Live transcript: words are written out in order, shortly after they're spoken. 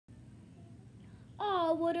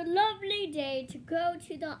Oh, what a lovely day to go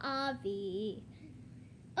to the RV.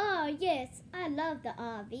 Oh, yes, I love the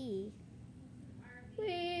RV.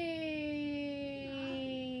 Whee!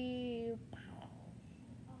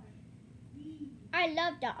 I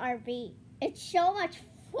love the RV. It's so much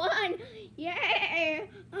fun. Yeah.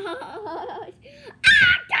 Ah,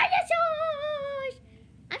 dinosaurs!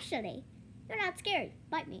 Actually, they're not scary.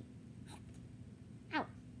 Bite me. Ow.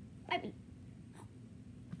 Bite me.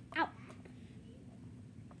 Ow.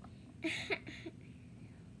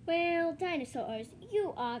 Well, dinosaurs,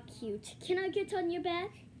 you are cute. Can I get on your back?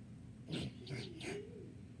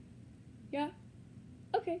 Yeah?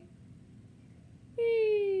 Okay.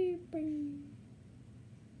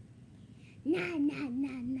 Na na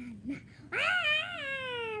na na na.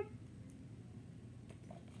 Ah!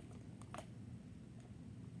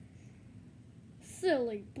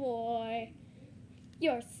 Silly boy.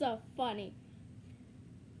 You're so funny.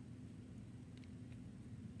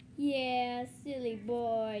 Yeah, silly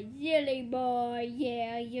boy. Silly boy.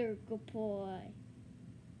 Yeah, you're a good boy.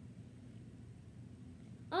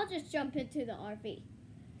 I'll just jump into the RV.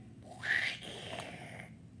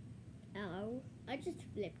 Ow. I just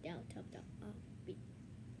flipped out of the RV.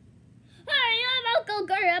 Hi, I'm Uncle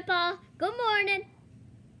Grandpa. Good morning.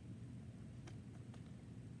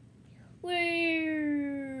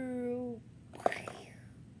 Woo.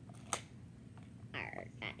 Arr,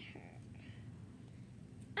 that hurt.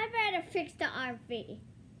 I better fix the RV.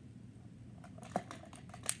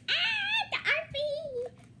 Ah, the RV.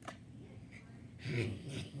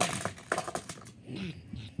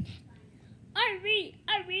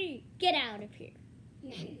 RV, get out of here.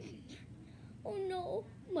 Oh no,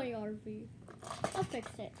 my RV. I'll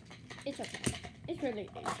fix it. It's okay. It's really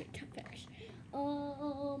easy to fix.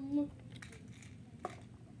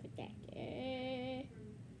 Put that there.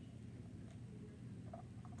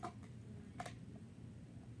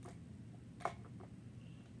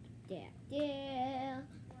 Put that there.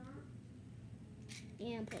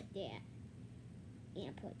 And put that.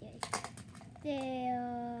 And put this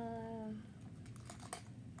there.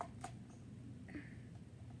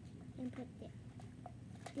 And put that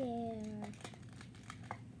there.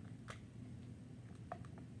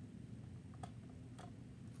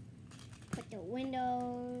 Put the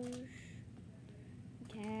windows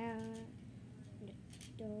down. The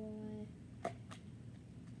door. The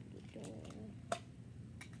door.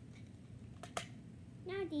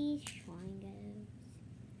 Now these triangles.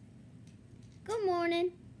 Good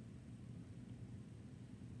morning.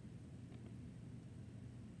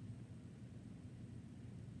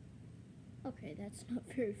 Okay, that's not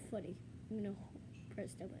very funny. I'm gonna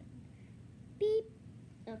press the button. Beep.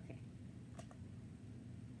 Okay.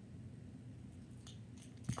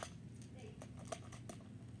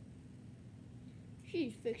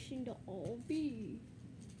 She's fixing the RV.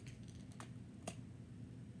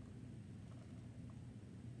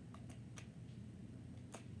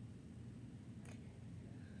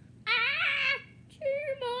 Ah! 2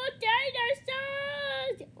 more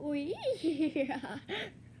dinosaurs! Oh yeah.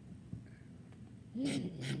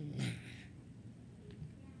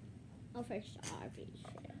 I'll fix the RV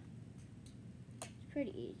here. It's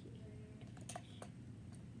pretty easy to fix.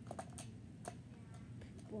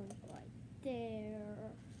 One right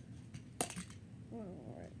there. One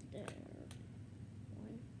right there.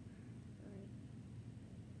 One right there.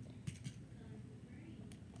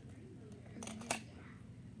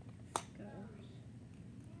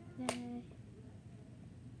 There. Okay.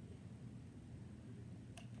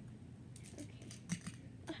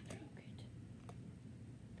 I broke it.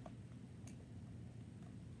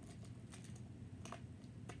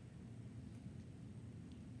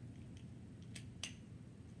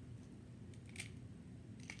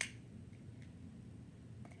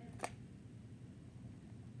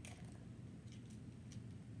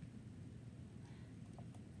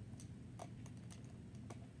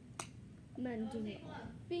 Mending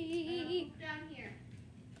RV. Down here.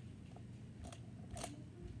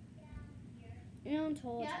 And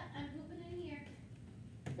told. Yep, I'm pooping in here.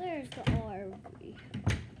 There's the RV.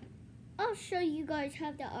 I'll show you guys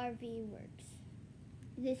how the RV works.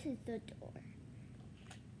 This is the door.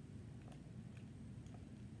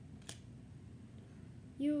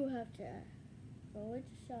 You have to go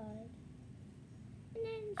inside and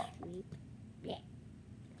then sweep. Yeah.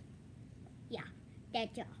 Yeah,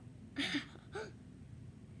 that's all.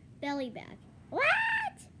 Belly bag.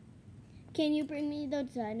 What? Can you bring me those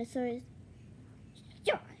dinosaurs?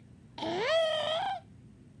 Sure.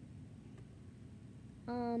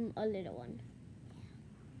 A little one.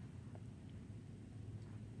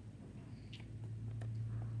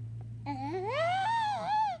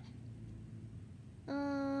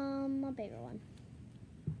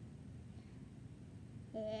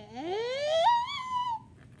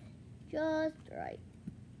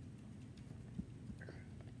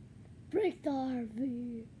 the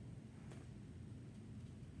RV.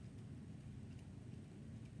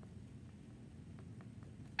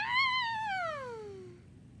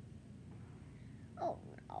 Oh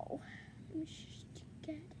no. Let me just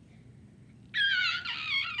get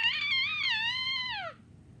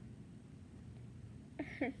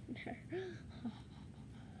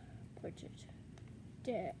Put it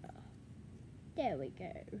there. There we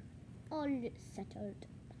go. All settled back.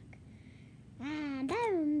 Boom,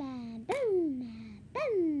 boom, boom,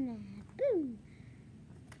 boom, boom.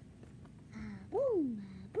 Boom,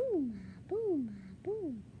 boom, boom,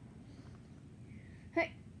 boom.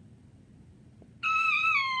 Hey.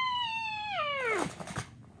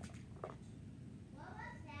 What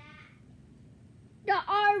was that? The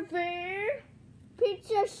RV.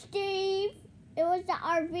 Pizza Steve. It was the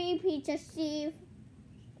RV, Pizza Steve.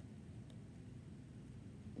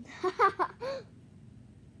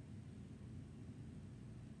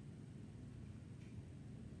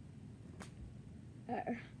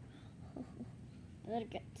 Let's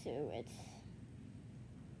get to it.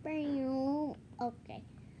 Okay.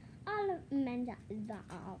 I'll amend the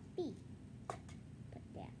RV. Put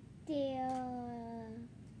that there.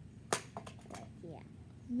 Put that.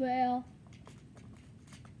 Well,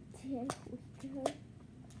 there we go.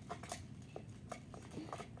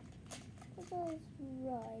 That was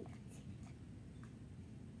right.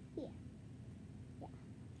 Here. Yeah.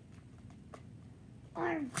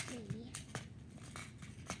 RV.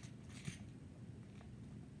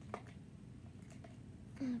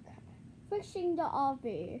 Okay. Fixing the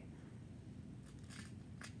RV.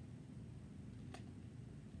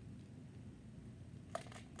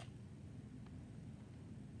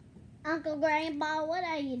 Uncle Grandpa, what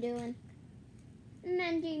are you doing?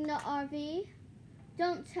 Mending the RV.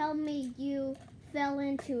 Don't tell me you fell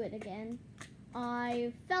into it again.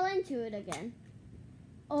 I fell into it again.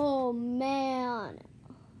 Oh man.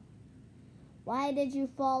 Why did you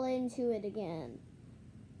fall into it again?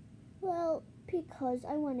 Well, because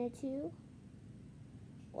I wanted to.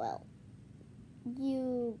 Well,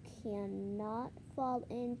 you cannot fall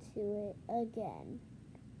into it again.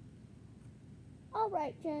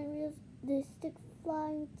 Alright, giant realistic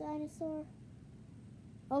flying dinosaur.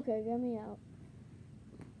 Okay, get me out.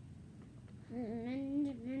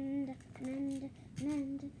 Mend, mend, mend,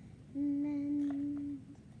 mend, mend.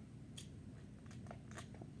 Put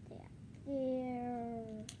that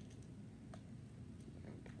there.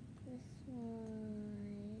 This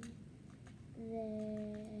one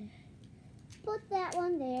there. Put that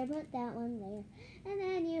one there, put that one there. And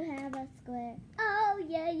then you have a square. Oh,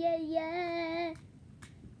 yeah, yeah, yeah.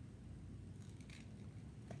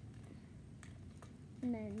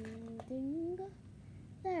 Mending.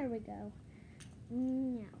 There we go.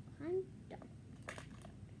 Now, I'm done.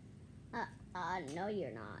 No,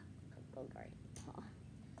 you're not, Uncle Grandpa.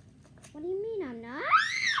 What do you mean I'm not?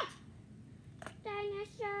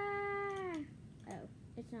 Dinosaur! Oh,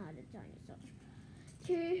 it's not a dinosaur.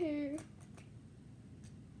 Kiki,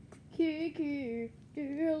 Kiki, do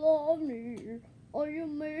you love me? Or you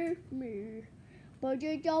miss me? But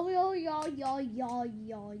you don't, you.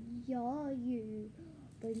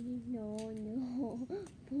 But you no,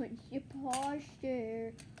 but you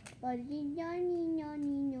posture. But you no.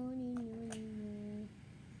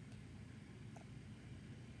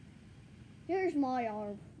 Here's my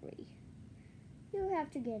RV. You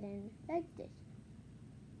have to get in like this.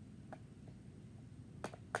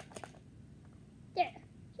 There.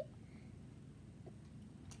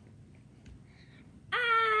 Ah!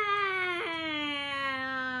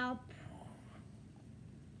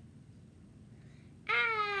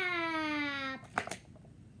 Ah!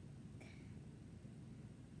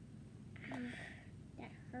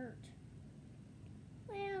 That hurt.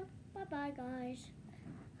 Well, bye-bye, guys.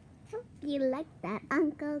 Hope you like that,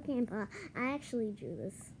 Uncle Grandpa. I actually drew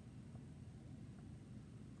this.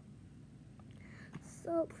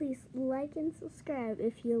 So please like and subscribe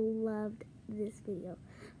if you loved this video.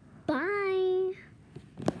 Bye!